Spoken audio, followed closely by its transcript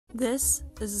This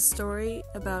is a story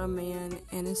about a man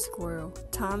and a squirrel.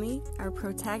 Tommy, our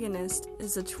protagonist,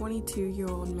 is a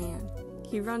 22-year-old man.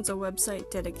 He runs a website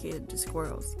dedicated to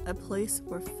squirrels, a place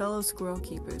where fellow squirrel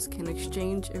keepers can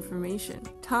exchange information.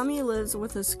 Tommy lives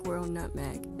with a squirrel,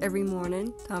 Nutmeg. Every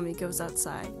morning, Tommy goes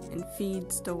outside and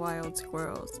feeds the wild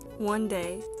squirrels. One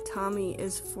day, Tommy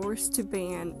is forced to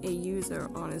ban a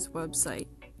user on his website,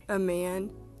 a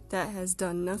man that has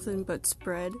done nothing but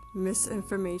spread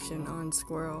misinformation on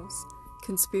squirrels.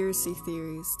 Conspiracy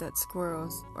theories that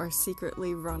squirrels are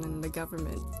secretly running the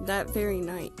government. That very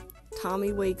night,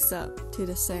 Tommy wakes up to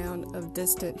the sound of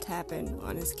distant tapping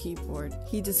on his keyboard.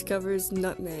 He discovers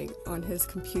Nutmeg on his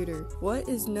computer. What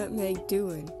is Nutmeg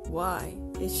doing? Why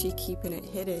is she keeping it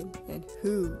hidden? And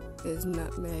who is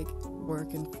Nutmeg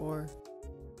working for?